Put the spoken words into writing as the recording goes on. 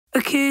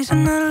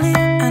Occasionally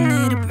I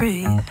need to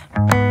breathe.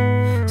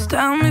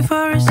 Stop me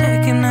for a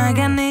second, I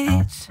got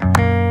needs.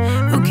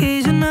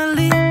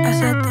 Occasionally I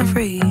set them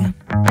free.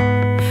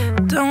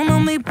 Don't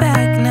hold me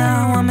back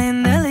now, I'm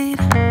in the lead.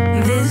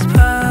 This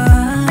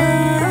part,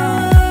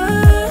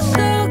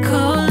 so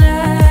cold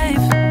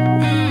life.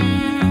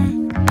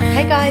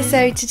 Hey guys,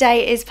 so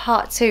today is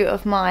part 2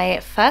 of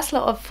my first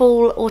lot of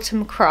fall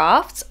autumn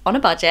crafts on a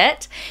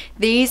budget.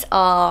 These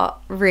are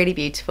really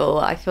beautiful.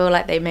 I feel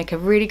like they make a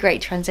really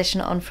great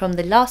transition on from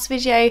the last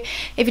video.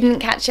 If you didn't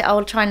catch it,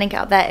 I'll try and link it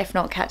up there. If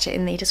not, catch it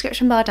in the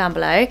description bar down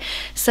below.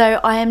 So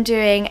I am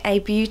doing a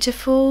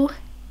beautiful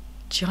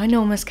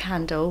ginormous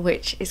candle,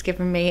 which is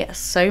giving me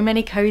so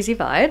many cozy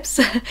vibes.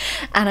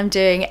 And I'm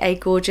doing a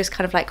gorgeous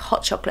kind of like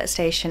hot chocolate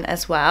station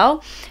as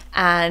well,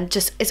 and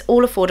just it's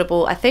all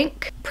affordable. I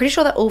think pretty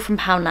sure they're all from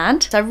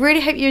Poundland, so I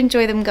really hope you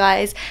enjoy them,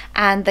 guys,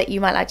 and that you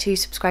might like to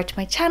subscribe to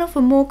my channel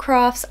for more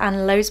crafts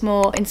and loads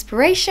more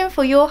inspiration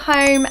for your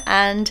home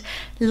and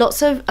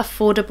lots of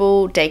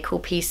affordable decor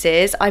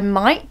pieces. I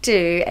might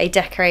do a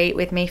decorate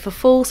with me for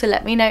fall, so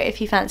let me know if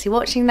you fancy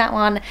watching that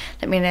one.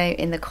 Let me know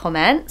in the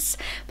comments.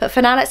 But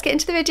for now, let's get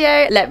into the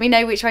video. Let me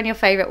know which one your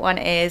favorite one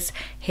is.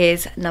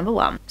 Here's number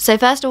 1. So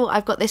first of all,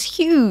 I've got this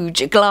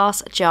huge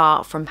glass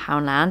jar from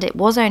Poundland. It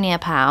was only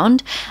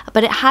 £1,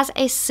 but it has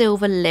a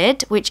silver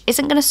lid, which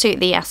isn't going to suit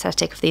the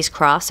aesthetic of these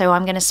crafts, so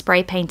I'm going to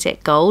spray paint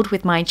it gold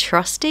with my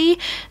trusty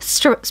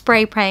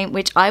spray paint,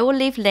 which I will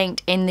leave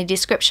linked in the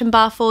description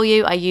bar for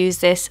you. I use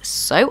this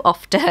so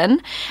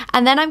often.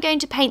 And then I'm going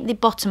to paint the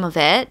bottom of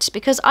it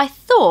because I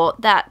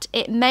thought that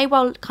it may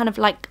well kind of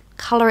like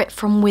colour it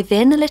from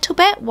within a little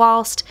bit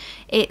whilst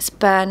it's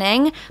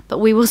burning, but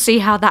we will see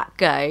how that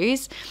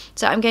goes.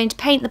 So I'm going to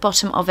paint the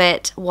bottom of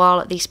it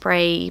while the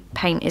spray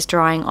paint is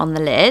drying on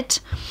the lid,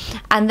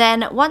 and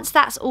then once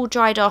that's all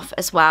dried off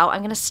as well, I'm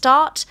going to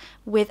start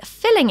with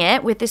filling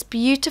it with this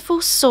beautiful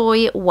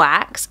soy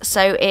wax.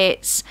 So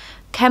it's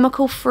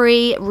chemical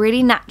free,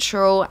 really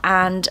natural,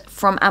 and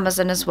from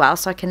Amazon as well,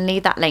 so I can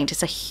leave that linked.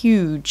 It's a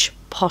huge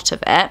pot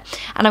of it,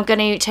 and I'm going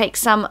to take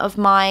some of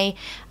my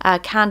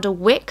candle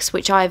wicks,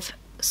 which I've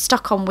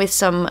stuck on with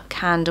some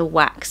candle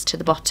wax to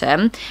the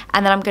bottom,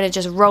 and then I'm going to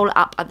just roll it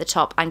up at the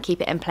top and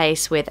keep it in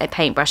place with a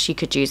paintbrush. You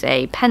could use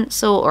a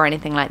pencil or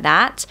anything like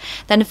that.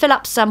 Then fill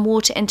up some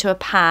water into a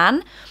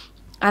pan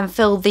and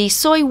fill the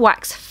soy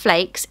wax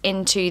flakes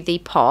into the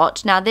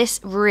pot. Now this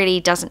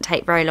really doesn't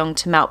take very long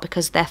to melt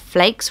because they're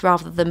flakes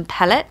rather than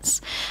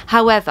pellets.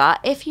 However,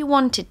 if you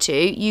wanted to,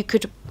 you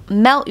could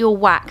melt your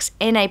wax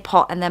in a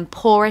pot and then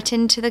pour it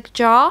into the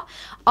jar.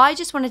 I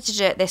just wanted to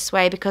do it this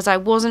way because I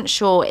wasn't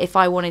sure if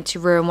I wanted to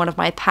ruin one of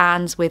my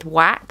pans with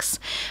wax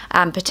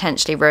and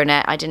potentially ruin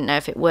it. I didn't know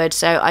if it would,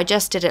 so I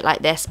just did it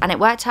like this, and it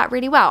worked out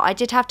really well. I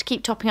did have to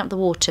keep topping up the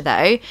water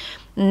though,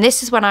 and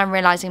this is when I'm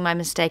realising my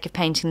mistake of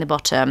painting the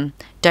bottom.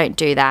 Don't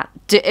do that.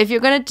 If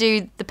you're going to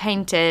do the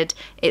painted,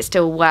 it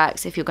still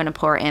works if you're going to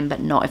pour it in, but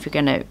not if you're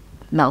going to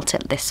melt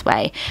it this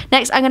way.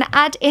 Next, I'm going to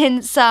add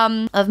in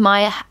some of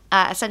my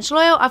essential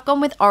oil. I've gone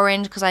with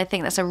orange because I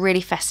think that's a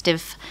really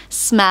festive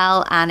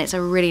smell, and it's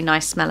a really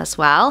nice smell as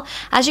well.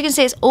 As you can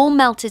see, it's all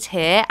melted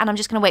here, and I'm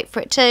just going to wait for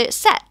it to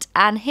set,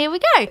 and here we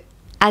go.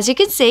 As you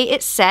can see,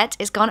 it's set,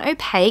 it's gone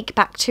opaque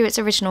back to its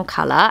original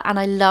colour, and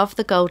I love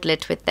the gold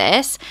lid with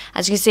this.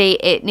 As you can see,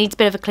 it needs a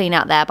bit of a clean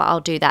out there, but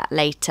I'll do that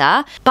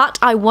later. But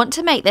I want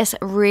to make this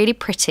really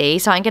pretty,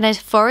 so I'm going to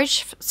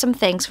forage some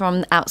things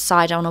from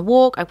outside on a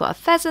walk. I've got a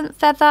pheasant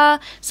feather,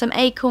 some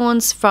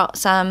acorns,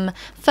 some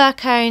fir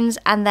cones,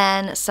 and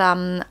then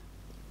some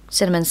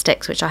cinnamon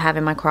sticks, which I have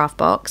in my craft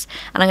box,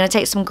 and I'm going to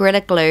take some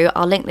Gorilla Glue.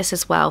 I'll link this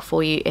as well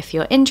for you if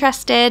you're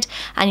interested,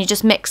 and you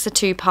just mix the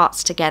two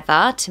parts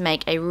together to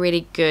make a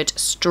really good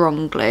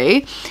strong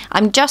glue.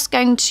 I'm just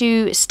going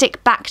to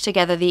stick back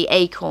together the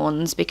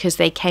acorns because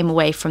they came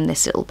away from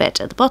this little bit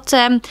at the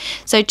bottom,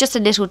 so just a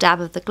little dab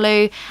of the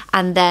glue,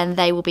 and then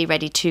they will be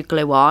ready to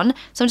glue on.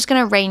 So I'm just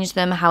going to arrange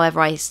them however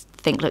I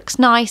think looks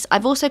nice.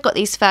 I've also got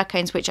these fir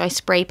cones which I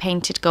spray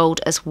painted gold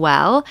as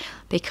well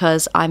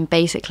because I'm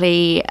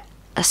basically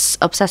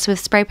obsessed with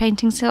spray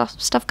painting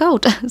stuff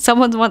gold.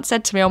 Someone once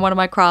said to me on one of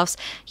my crafts,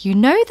 you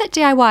know that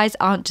DIYs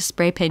aren't just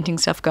spray painting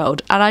stuff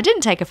gold, and I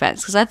didn't take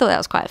offense because I thought that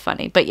was quite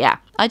funny. But yeah,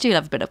 I do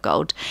love a bit of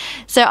gold.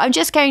 So I'm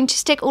just going to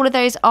stick all of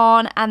those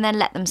on and then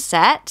let them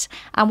set,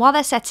 and while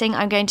they're setting,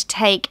 I'm going to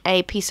take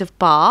a piece of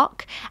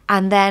bark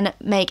and then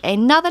make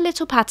another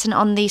little pattern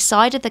on the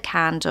side of the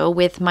candle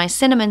with my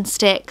cinnamon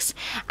sticks,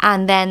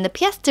 and then the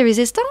pièce de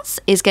résistance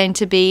is going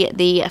to be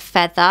the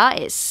feather.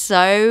 It's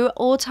so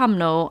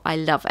autumnal, I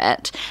love it.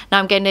 Now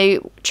I'm going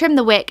to trim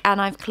the wick,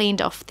 and I've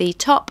cleaned off the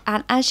top,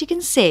 and as you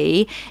can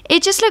see,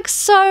 it just looks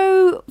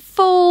so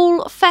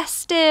fall,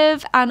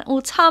 festive and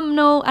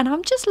autumnal, and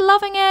I'm just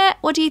loving it.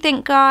 What do you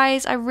think,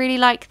 guys? I really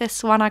like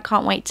this one. I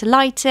can't wait to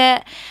light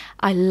it.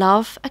 I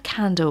love a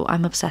candle.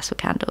 I'm obsessed with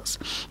candles.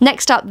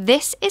 Next up,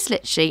 this is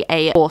literally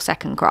a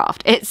 4-second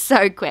craft. It's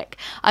so quick.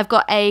 I've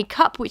got a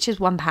cup, which is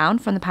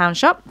 £1 from the pound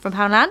shop, from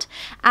Poundland,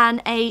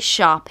 and a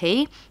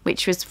Sharpie,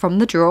 which was from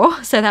the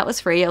drawer, so that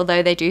was free,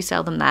 although they do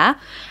sell them there.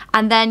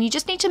 And then you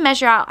just need to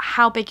measure out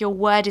how big your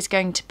word is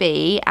going to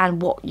be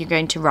and what you're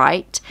going to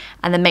write,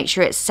 and then make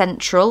sure it's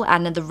central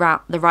and the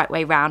right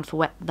way round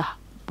for the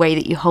way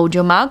that you hold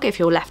your mug if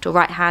you're left or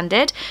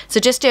right-handed. So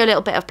just do a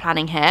little bit of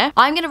planning here.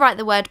 I'm going to write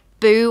the word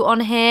boo on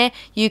here.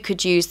 You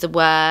could use the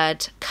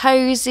word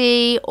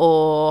cozy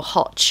or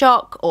hot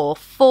choc or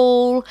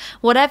fall,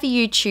 whatever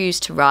you choose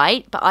to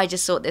write, but I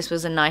just thought this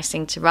was a nice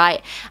thing to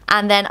write.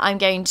 And then I'm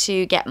going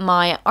to get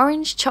my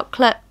orange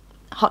chocolate,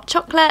 hot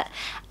chocolate,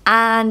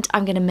 and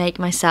I'm going to make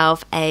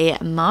myself a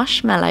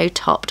marshmallow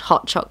topped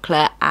hot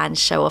chocolate and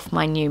show off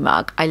my new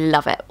mug. I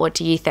love it. What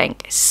do you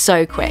think? It's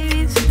so quick.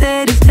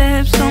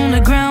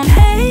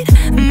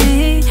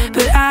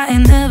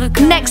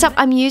 Next up,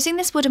 I'm using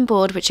this wooden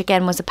board, which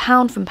again was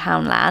 £1 from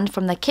Poundland,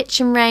 from the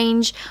kitchen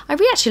range. I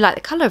really actually like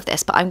the colour of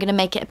this, but I'm going to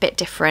make it a bit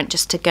different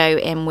just to go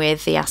in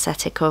with the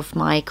aesthetic of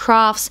my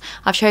crafts.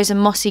 I've chosen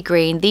mossy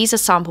green. These are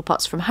sample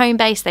pots from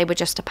Homebase. They were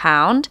just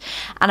 £1,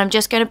 and I'm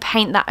just going to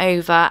paint that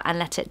over and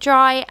let it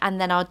dry, and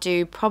then I'll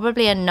do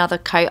probably another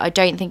coat. I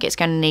don't think it's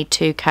going to need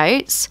 2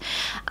 coats.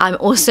 I'm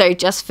also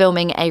just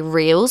filming a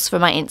Reels for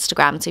my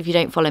Instagram, so if you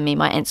don't follow me,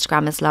 my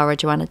Instagram is Lara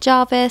Joanna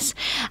Jarvis,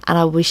 and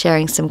I'll be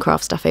sharing some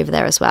craft stuff over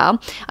there as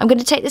well. I'm going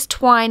to take this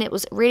twine. It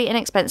was really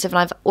inexpensive and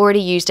I've already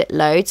used it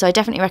loads, so I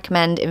definitely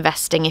recommend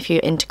investing if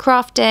you're into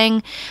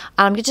crafting.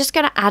 I'm just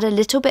going to add a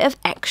little bit of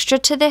extra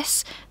to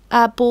this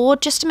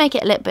board just to make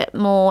it a little bit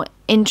more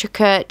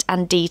intricate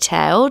and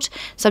detailed.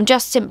 So I'm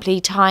just simply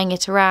tying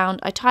it around.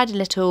 I tied a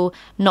little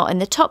knot in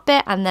the top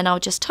bit, and then I'll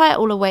just tie it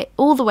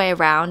all the way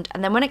around,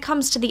 and then when it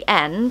comes to the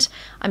end,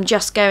 I'm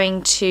just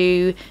going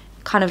to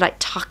kind of like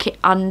tuck it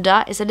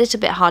under. It's a little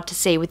bit hard to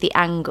see with the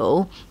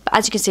angle, but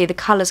as you can see, the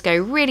colours go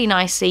really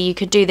nicely. You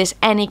could do this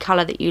any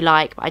colour that you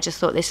like, but I just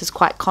thought this is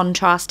quite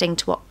contrasting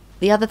to what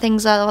the other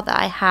things are that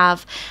I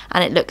have,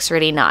 and it looks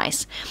really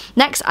nice.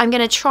 Next, I'm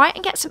going to try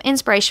and get some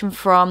inspiration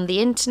from the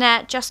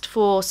internet just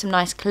for some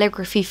nice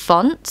calligraphy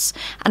fonts,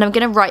 and I'm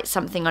going to write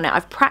something on it.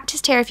 I've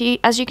practiced here,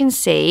 as you can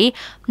see.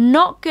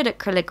 Not good at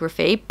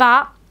calligraphy,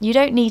 but you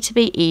don't need to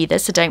be either,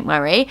 so don't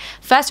worry.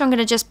 First, I'm going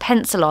to just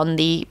pencil on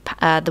the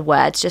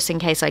words, just in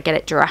case I get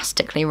it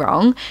drastically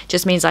wrong.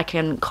 Just means I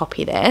can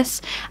copy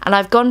this. And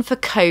I've gone for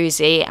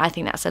cozy. I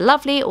think that's a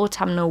lovely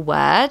autumnal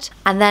word.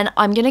 And then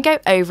I'm going to go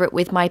over it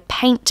with my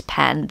paint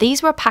pen.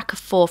 These were a pack of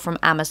 4 from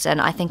Amazon,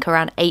 I think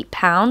around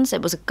 £8.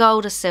 It was a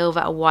gold, a silver,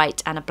 a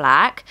white, and a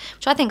black,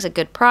 which I think is a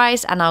good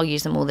price, and I'll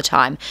use them all the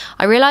time.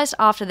 I realised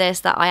after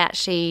this that I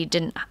actually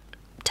didn't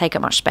take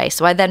up much space,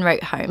 so I then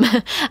wrote home.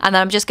 And then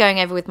I'm just going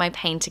over with my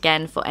paint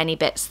again for any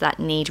bits that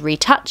need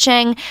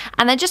retouching,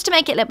 and then just to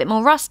make it a little bit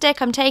more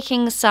rustic, I'm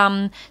taking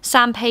some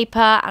sandpaper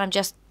and I'm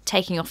just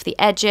taking off the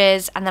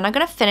edges, and then I'm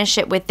going to finish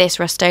it with this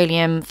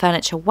Rust-Oleum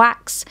furniture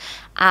wax,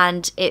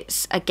 and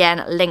it's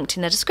again linked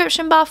in the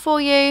description bar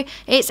for you.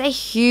 It's a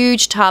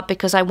huge tub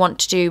because I want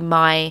to do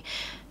my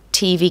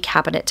TV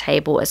cabinet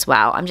table as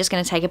well. I'm just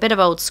going to take a bit of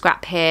old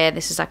scrap here.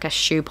 This is like a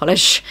shoe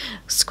polish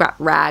scrap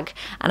rag,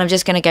 and I'm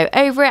just going to go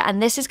over it,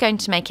 and this is going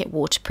to make it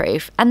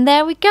waterproof. And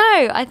there we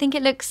go. I think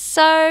it looks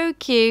so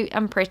cute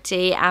and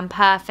pretty and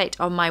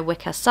perfect on my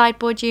wicker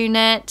sideboard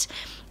unit.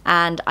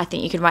 And I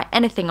think you can write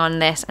anything on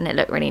this and it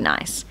looked really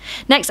nice.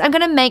 Next, I'm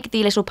going to make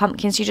the little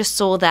pumpkins you just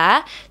saw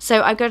there.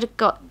 So I've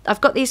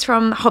got these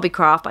from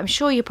Hobbycraft, but I'm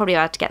sure you'll probably be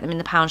able to get them in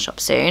the pound shop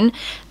soon.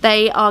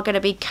 They are going to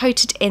be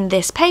coated in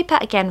this paper,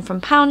 again from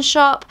Pound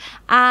Shop,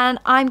 and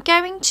I'm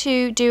going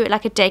to do it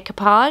like a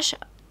decoupage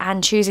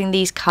and choosing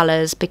these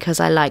colours because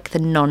I like the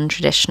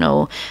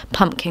non-traditional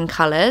pumpkin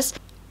colours.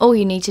 All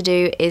you need to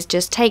do is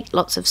just take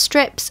lots of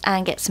strips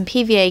and get some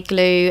PVA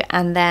glue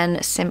and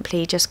then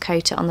simply just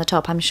coat it on the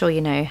top. I'm sure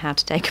you know how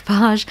to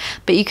decoupage,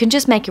 but you can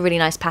just make a really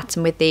nice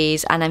pattern with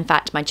these. And in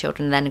fact, my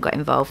children then got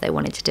involved. They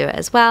wanted to do it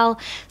as well.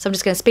 So I'm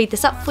just going to speed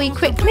this up for you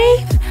quickly.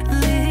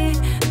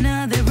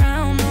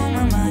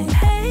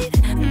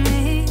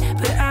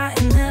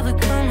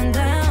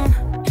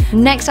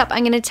 Next up,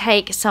 I'm going to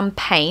take some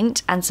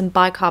paint and some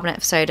bicarbonate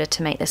of soda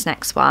to make this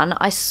next one.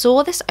 I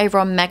saw this over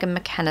on Megan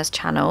McKenna's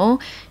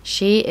channel.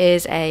 She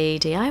is a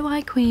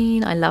DIY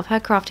queen. I love her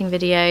crafting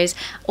videos.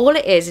 All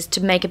it is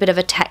to make a bit of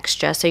a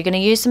texture. So you're going to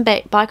use some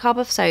bicarb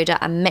of soda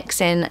and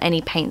mix in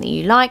any paint that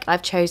you like.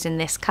 I've chosen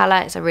this colour.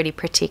 It's a really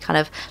pretty kind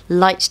of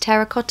light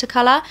terracotta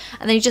colour.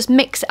 And then you just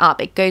mix it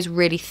up. It goes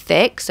really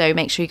thick, so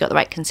make sure you got the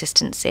right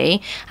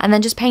consistency. And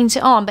then just paint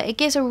it on. But it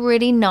gives a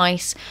really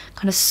nice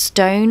kind of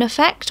stone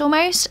effect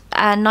almost,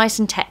 and nice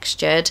and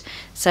textured.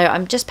 So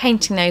I'm just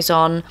painting those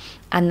on,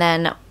 and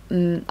then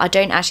I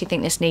don't actually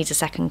think this needs a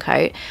second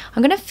coat.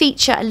 I'm going to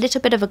feature a little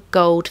bit of a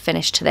gold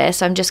finish to this.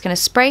 So I'm just going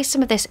to spray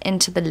some of this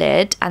into the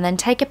lid and then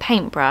take a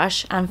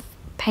paintbrush and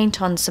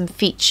paint on some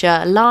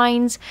feature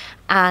lines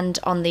and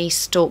on the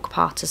stalk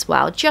part as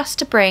well, just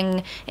to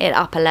bring it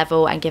up a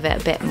level and give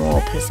it a bit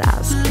more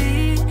pizzazz.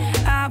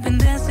 I've been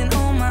dancing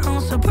on my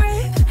own. so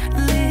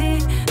bravely.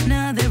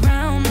 Now they're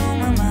round on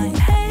my mind,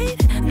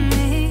 hate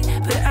me,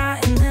 but I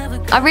ain't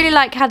never. I really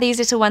like how these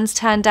little ones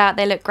turned out.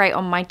 They look great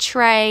on my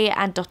tray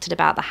and dotted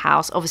about the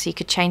house. Obviously you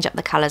could change up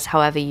the colours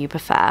however you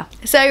prefer.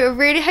 So I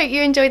really hope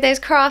you enjoyed those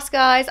crafts,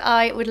 guys.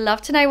 I would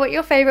love to know what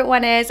your favourite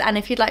one is, and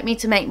if you'd like me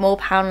to make more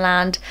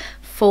Poundland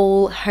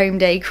full home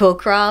decor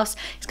crafts.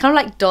 It's kind of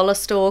like dollar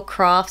store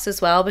crafts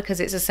as well,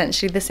 because it's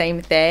essentially the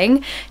same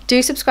thing.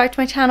 Do subscribe to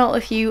my channel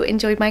if you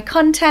enjoyed my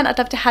content. I'd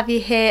love to have you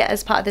here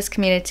as part of this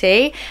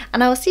community,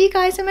 and I will see you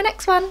guys in my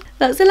next one.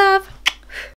 Lots of love.